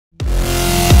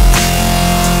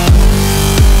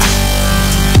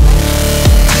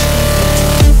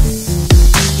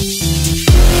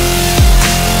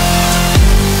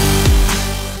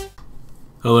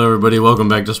everybody, welcome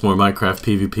back to some more Minecraft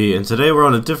PvP, and today we're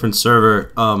on a different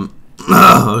server.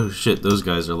 Oh shit, those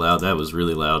guys are loud. That was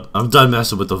really loud. I'm done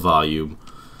messing with the volume.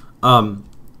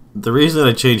 The reason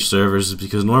I changed servers is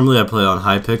because normally I play on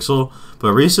Hypixel,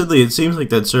 but recently it seems like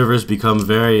that server has become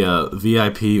very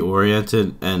VIP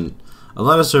oriented, and a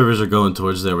lot of servers are going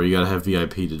towards there where you gotta have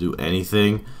VIP to do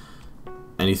anything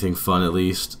fun at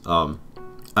least. I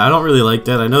don't really like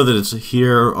that. I know that it's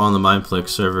here on the Mineplex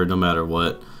server no matter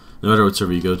what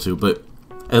server you go to, but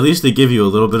at least they give you a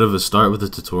little bit of a start with the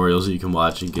tutorials that you can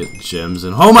watch and get gems.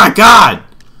 And oh my god!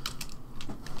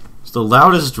 It's the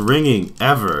loudest ringing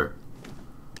ever.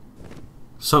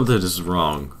 Something is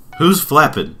wrong. Who's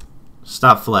flapping?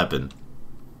 Stop flapping.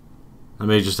 I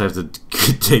may just have to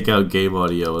take out game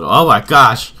audio. And oh my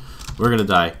gosh! We're gonna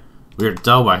die.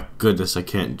 Oh my goodness, I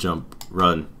can't jump.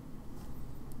 Run.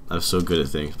 I'm so good at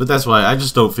things. But that's why I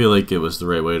just don't feel like it was the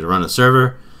right way to run a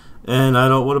server. And I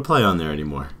don't want to play on there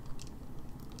anymore.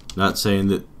 Not saying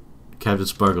that Captain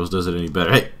Sparkles does it any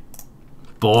better. Hey!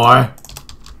 Boy!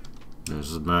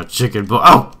 There's my chicken boy.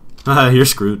 Oh! You're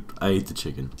screwed. I ate the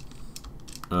chicken.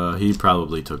 He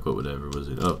probably took whatever was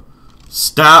it. Oh.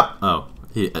 Stop! Oh.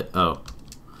 Oh.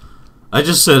 I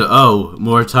just said oh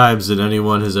more times than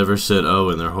anyone has ever said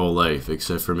oh in their whole life,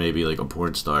 except for maybe like a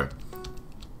porn star.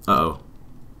 Uh-oh.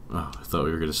 Oh, I thought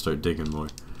we were gonna start digging more.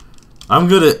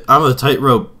 I'm a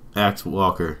tightrope axe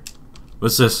walker.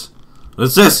 What's this?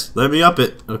 What's this? Let me up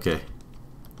it. Okay.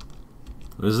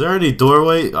 Is there any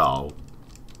doorway? Oh.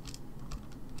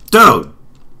 Dude!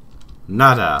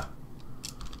 Nada.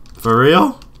 For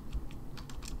real?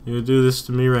 You do this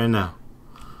to me right now?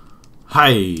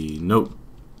 Hi. Nope.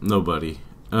 Nobody.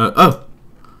 Oh!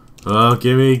 Oh,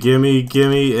 gimme,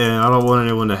 and I don't want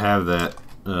anyone to have that.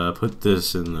 Put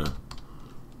this in the...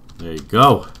 There you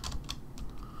go.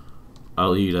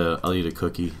 I'll eat a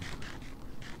cookie.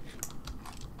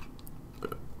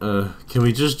 Can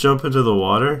we just jump into the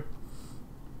water?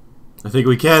 I think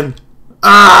we can.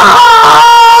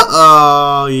 Ah!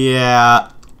 Oh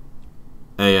yeah.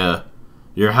 Hey,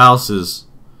 your house is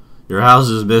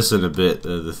missing a bit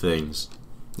of the things,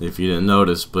 if you didn't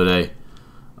notice. But hey,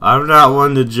 I'm not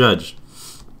one to judge.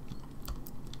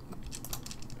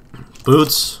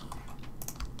 Boots.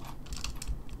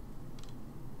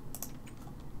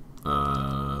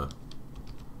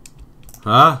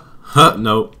 Huh? Huh?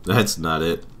 Nope, that's not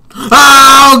it.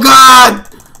 Oh god!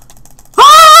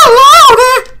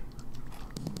 Oh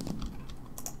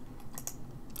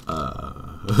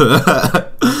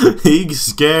Lordy! He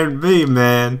scared me,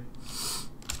 man.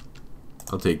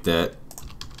 I'll take that.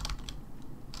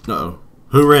 Uh-oh.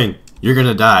 Who rang? You're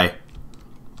gonna die.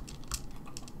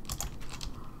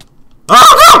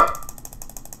 Oh no!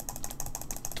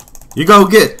 You go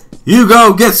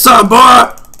get some,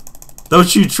 boy!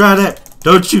 Don't you try that.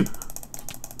 Don't you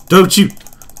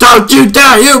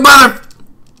dare, you mother!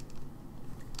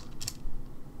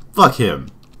 Fuck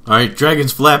him. Alright,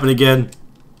 dragon's flapping again.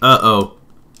 Uh-oh.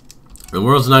 The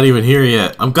world's not even here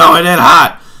yet. I'm going in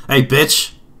hot. Hey,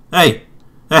 bitch. Hey.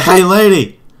 Hey,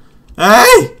 lady.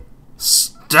 Hey!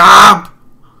 Stop!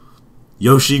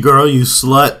 Yoshi girl, you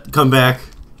slut. Come back.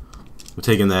 We're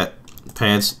taking that.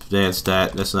 Pants, dance,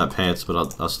 that. That's not pants, but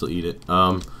I'll still eat it.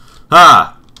 Ha!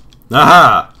 Aha!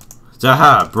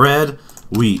 Aha! Bread,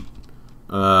 wheat.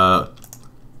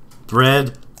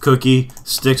 Bread, cookie,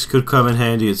 sticks could come in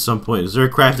handy at some point. Is there a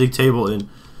crafting table in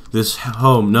this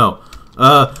home? No.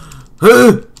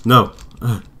 No.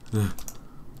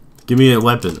 Give me a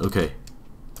weapon. Okay.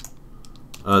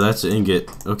 That's an ingot.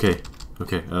 Okay.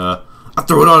 Okay. I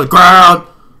threw it on the ground!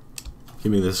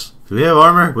 Give me this. Do we have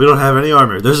armor? We don't have any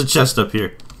armor. There's a chest up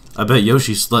here. I bet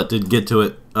Yoshi slut didn't get to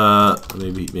it.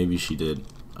 Maybe she did.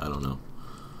 I don't know.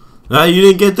 You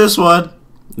didn't get this one.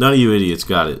 None of you idiots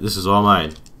got it. This is all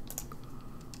mine.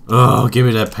 Oh, give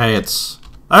me that pants.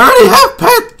 I already have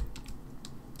pants.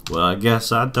 Well, I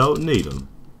guess I don't need them.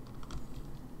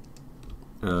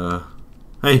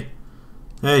 Hey.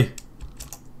 Hey.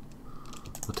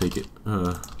 I'll take it.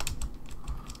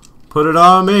 Put it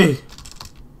on me.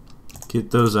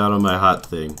 Get those out of my hot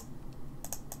thing.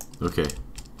 Okay.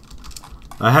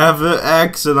 I have an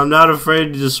axe and I'm not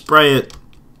afraid to just spray it.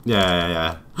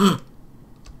 Yeah.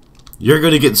 You're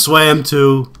gonna get swam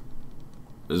too.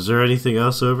 Is there anything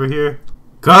else over here?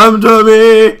 Come to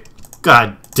me!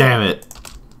 God damn it.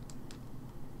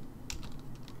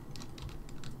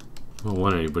 I don't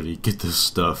want anybody to get this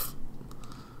stuff.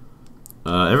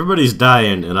 Everybody's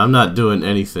dying and I'm not doing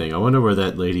anything. I wonder where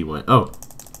that lady went. Oh,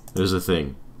 there's a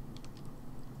thing.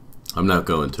 I'm not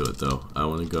going to it though. I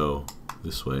want to go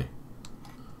this way.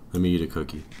 Let me eat a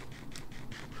cookie.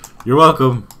 You're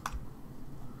welcome.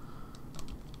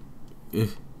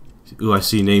 Ooh, I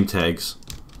see name tags.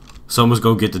 Someone's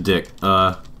gonna get the dick.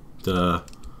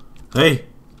 Hey!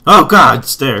 Oh god!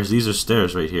 Stairs! These are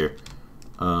stairs right here.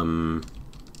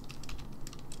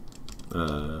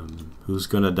 Who's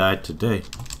gonna die today?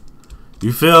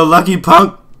 You feel lucky,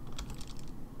 punk?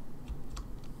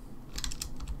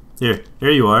 Here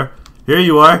you are. Here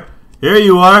you are. Here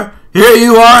you are. Here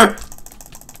you are!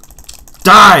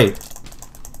 Die!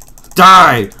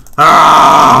 Die!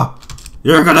 Ah!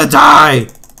 You're gonna die!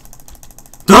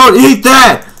 Don't eat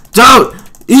that! Don't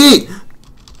eat!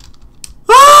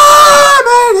 Ah,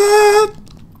 I made it!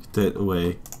 Get that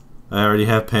away. I already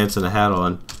have pants and a hat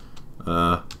on.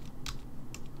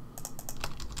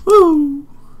 Woo!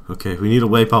 Okay, we need a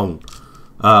waypoint.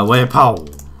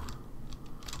 Waypoint.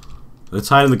 Let's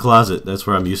hide in the closet. That's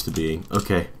where I'm used to being.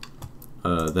 Okay.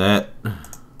 That.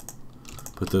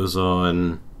 Put those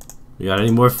on. We got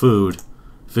any more food?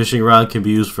 Fishing rod can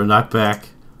be used for knockback.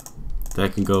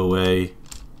 That can go away.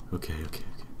 Okay.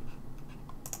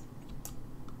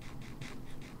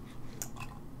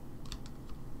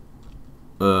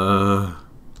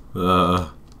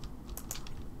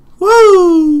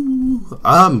 Woo!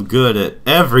 I'm good at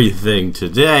everything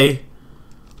today.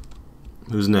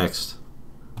 Who's next?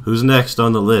 Who's next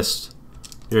on the list?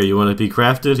 Here, you want to be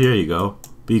crafted? Here you go.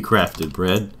 Be crafted,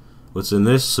 bread. What's in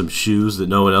this? Some shoes that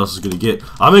no one else is gonna get.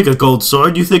 I'll make a gold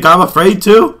sword. You think I'm afraid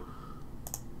to?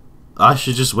 I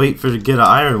should just wait to get an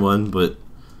iron one, but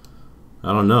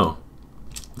I don't know.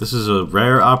 This is a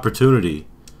rare opportunity.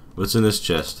 What's in this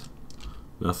chest?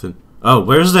 Nothing. Oh,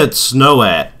 where's that snow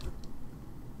at?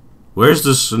 Where's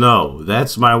the snow?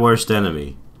 That's my worst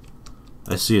enemy.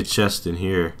 I see a chest in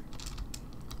here.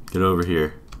 Get over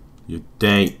here. You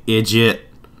dang idiot.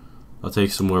 I'll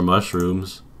take some more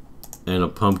mushrooms. And a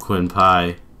pumpkin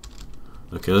pie.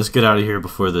 Okay, let's get out of here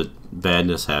before the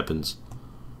badness happens.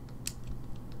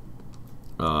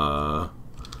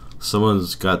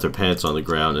 Someone's got their pants on the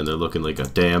ground and they're looking like a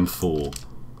damn fool.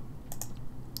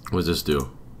 What does this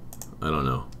do? I don't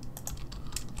know.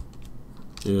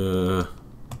 Yeah.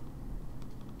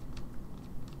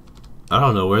 I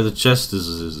don't know where the chest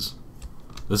is.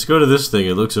 Let's go to this thing.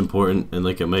 It looks important and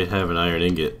like it might have an iron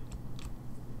ingot.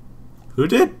 Who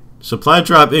did? Supply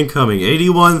drop incoming.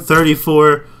 81,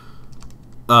 34.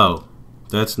 Oh,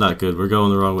 that's not good. We're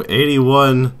going the wrong way.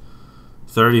 81,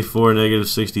 34, negative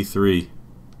 63.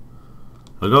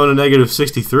 I'll go into negative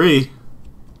 63.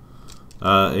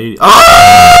 80.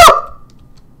 Oh!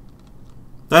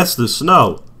 That's the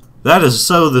snow. That is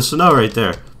so the snow right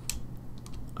there.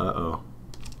 Uh-oh.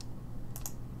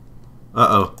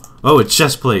 Uh-oh. Oh, a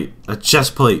chest plate. A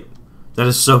chest plate. That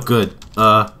is so good.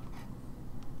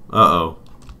 Uh-oh.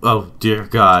 Oh, dear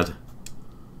God.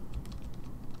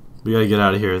 We gotta get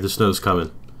out of here. The snow's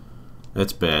coming.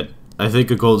 That's bad. I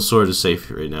think a gold sword is safe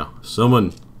right now.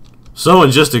 Someone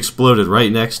just exploded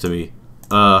right next to me.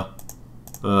 One?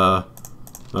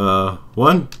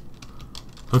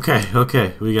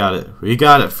 Okay. We got it. We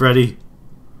got it, Freddy.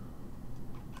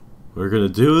 We're gonna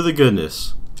do the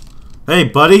goodness. Hey,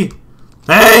 buddy!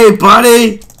 Hey,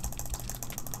 buddy!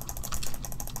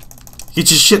 Get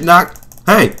your shit knocked.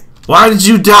 Hey! Why did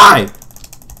you die?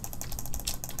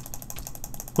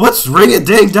 What's ringing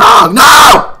ding dong?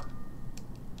 No!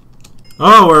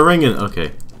 Oh, we're ringing.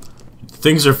 Okay.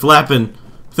 Things are flapping.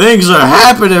 Things are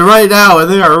happening right now, and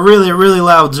they are really, really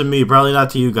loud to me. Probably not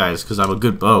to you guys, because I'm a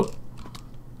good boat.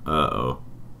 Uh-oh.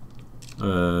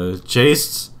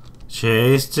 Chase.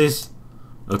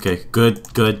 Okay,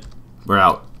 good. We're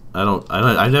out.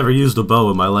 I never used a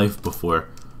bow in my life before.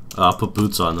 I'll put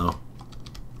boots on, though.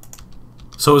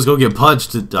 Someone's gonna get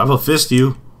punched. I'm gonna fist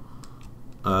you.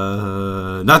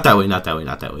 Not that way.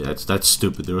 That's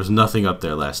stupid. There was nothing up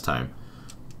there last time.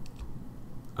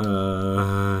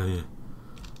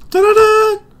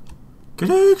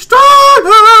 Getting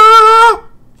stronger.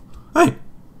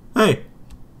 Hey,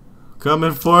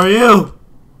 coming for you.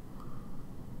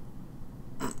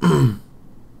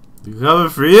 Coming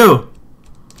for you.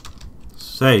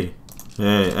 Say,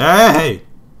 hey.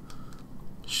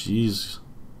 She's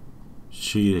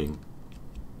cheating.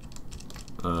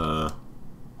 I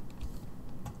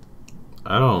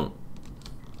don't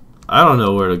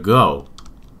know where to go.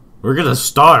 We're gonna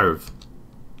starve.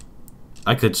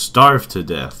 I could starve to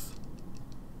death.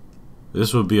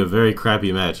 This would be a very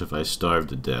crappy match if I starved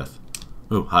to death.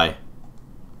 Oh, hi.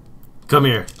 Come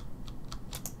here.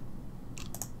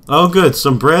 Oh good,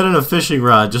 some bread and a fishing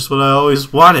rod, just what I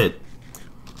always wanted.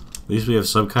 At least we have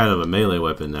some kind of a melee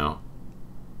weapon now.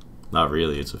 Not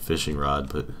really, it's a fishing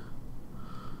rod, but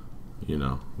you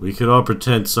know, we could all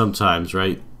pretend sometimes,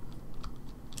 right?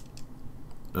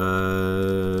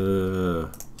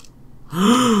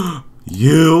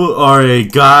 You are a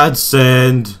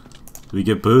godsend. Do we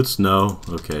get boots? No.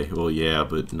 Okay. Well, yeah,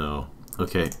 but no.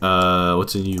 Okay.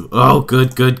 What's in you? Oh,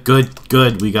 good, good, good,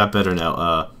 good. We got better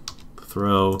now.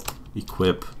 Throw,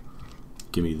 equip.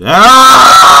 Give me that.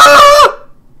 Ah!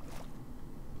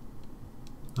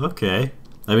 Okay.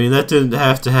 I mean, that didn't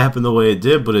have to happen the way it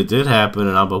did, but it did happen,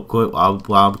 and I'm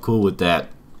cool with that.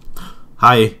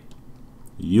 Hi.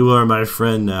 You are my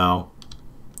friend now.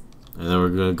 And then we're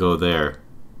gonna go there.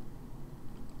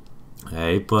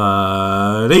 Hey,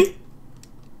 buddy.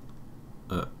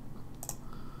 I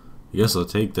guess I'll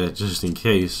take that just in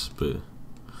case, but...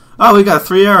 Oh, we got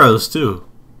 3 arrows, too.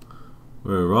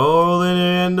 We're rolling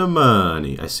in the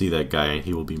money. I see that guy, and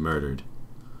he will be murdered.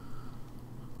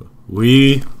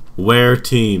 We were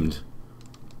teamed.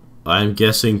 I'm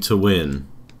guessing to win.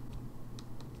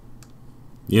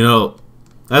 You know,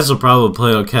 that's the problem with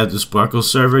playing on Captain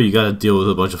Sparkle's server. You gotta deal with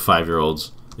a bunch of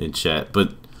 5-year-olds in chat.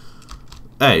 But,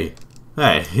 hey,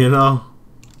 you know...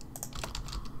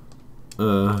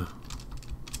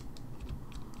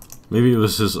 Maybe it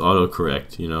was his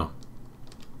autocorrect, you know?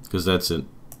 Because that's it.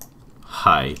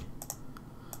 Hi.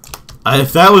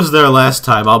 If that was there last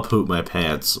time, I'll poop my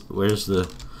pants. Where's the...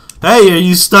 Hey, are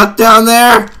you stuck down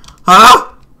there?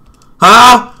 Huh?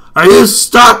 Huh? Are you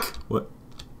stuck? What?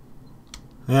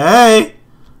 Hey!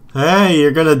 Hey,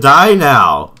 you're gonna die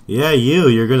now. Yeah,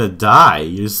 you're gonna die.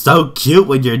 You're so cute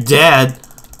when you're dead.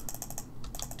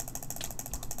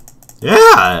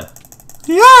 Yeah!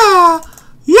 Yeah!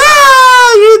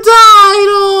 Yeah! You died!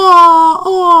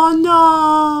 Oh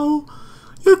no!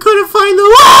 You couldn't find the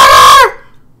water!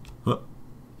 What?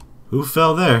 Who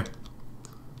fell there?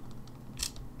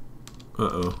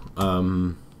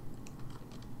 Uh-oh.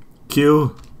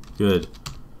 Q? Good.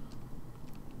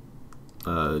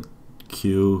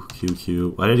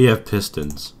 Q. Why did he have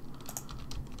pistons?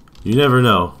 You never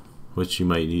know what you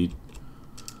might need.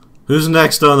 Who's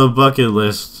next on the bucket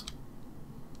list?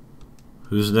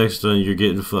 Who's next on you're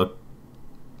getting fucked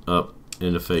up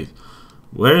in the face?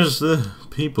 Where's the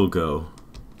people go?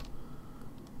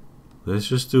 Let's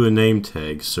just do a name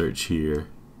tag search here.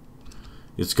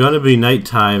 It's gonna be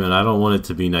nighttime and I don't want it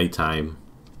to be nighttime.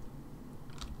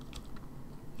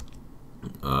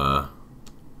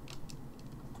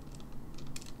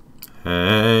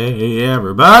 Hey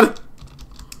everybody!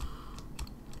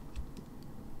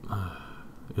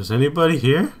 Is anybody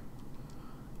here?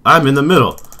 I'm in the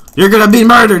middle. You're gonna be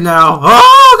murdered now!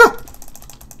 Oh, God.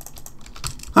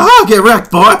 Oh, get wrecked,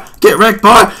 boy! Get wrecked,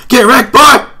 boy! Get wrecked,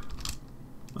 boy!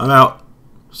 I'm out.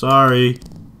 Sorry.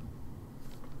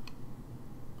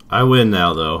 I win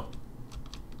now, though.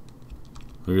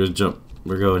 We're gonna jump.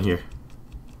 We're going here.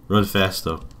 Run fast,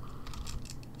 though.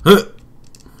 Huh.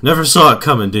 Never saw it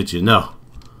coming, did you? No.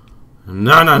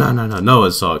 No. No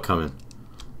one saw it coming.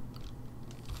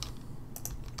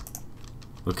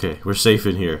 Okay, we're safe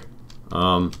in here.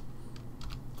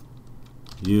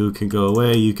 You can go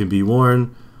away. You can be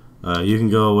warned. You can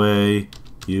go away.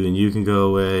 You can go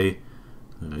away.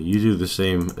 You do the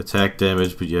same attack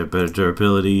damage, but you have better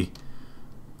durability.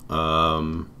 2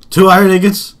 iron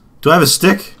ingots. Do I have a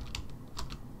stick?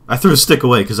 I threw a stick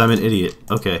away because I'm an idiot.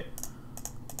 Okay.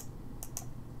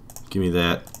 Give me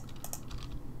that.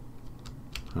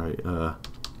 Alright, I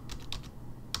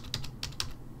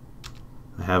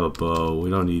have a bow. We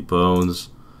don't need bones.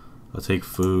 I'll take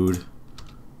food.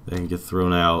 They can get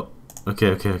thrown out. Okay.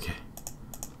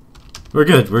 We're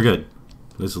good.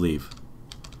 Let's leave.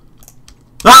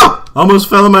 Oh! Almost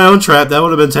fell in my own trap. That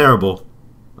would have been terrible.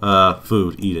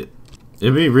 Food. Eat it.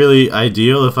 It'd be really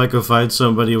ideal if I could find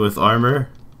somebody with armor.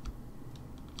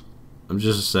 I'm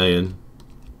just saying.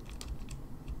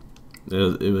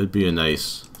 It would be a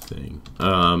nice thing.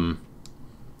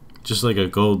 Just like a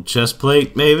gold chest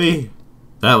plate, maybe?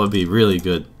 That would be really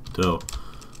good, though.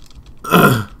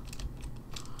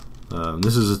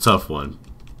 This is a tough one.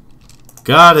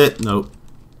 Got it. Nope.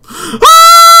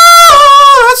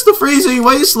 Ah! That's the freezing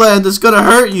wasteland that's gonna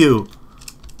hurt you.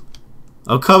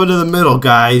 I'll come into the middle,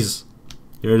 guys.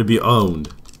 You're to be owned.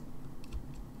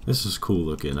 This is cool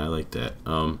looking. I like that.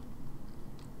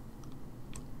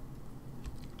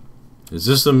 Is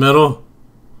this the middle?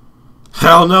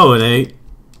 Hell no, it ain't.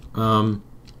 Well,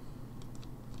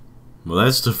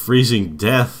 that's the freezing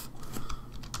death.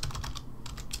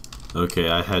 Okay,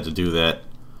 I had to do that.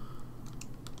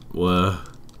 What?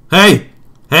 Hey!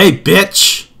 Hey,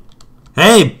 bitch!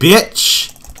 Hey,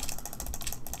 bitch!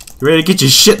 You ready to get your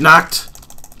shit knocked?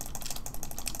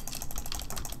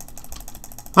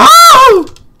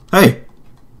 Oh! Hey!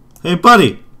 Hey,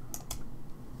 buddy!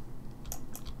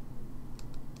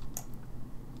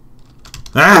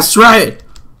 That's right!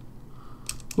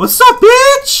 What's up,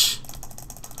 bitch?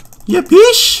 Yeah,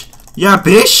 bish. Yeah,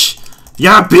 bish.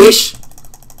 Yeah, bish.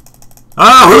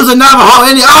 Oh, who's a Navajo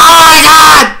Indian? Oh my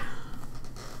god!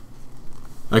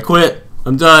 I quit.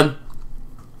 I'm done.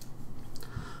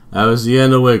 That was the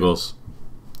end of Wiggles.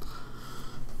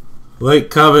 Like,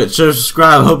 comment, share,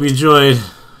 subscribe. Hope you enjoyed.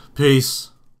 Peace.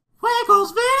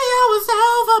 Wiggles' video is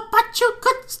over, but you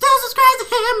could still subscribe to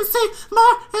him and see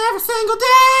more every single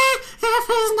day if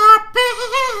he's not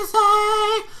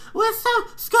busy with some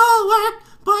schoolwork.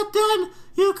 But then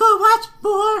you could watch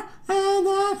more and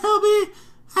then he'll be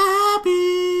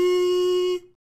happy.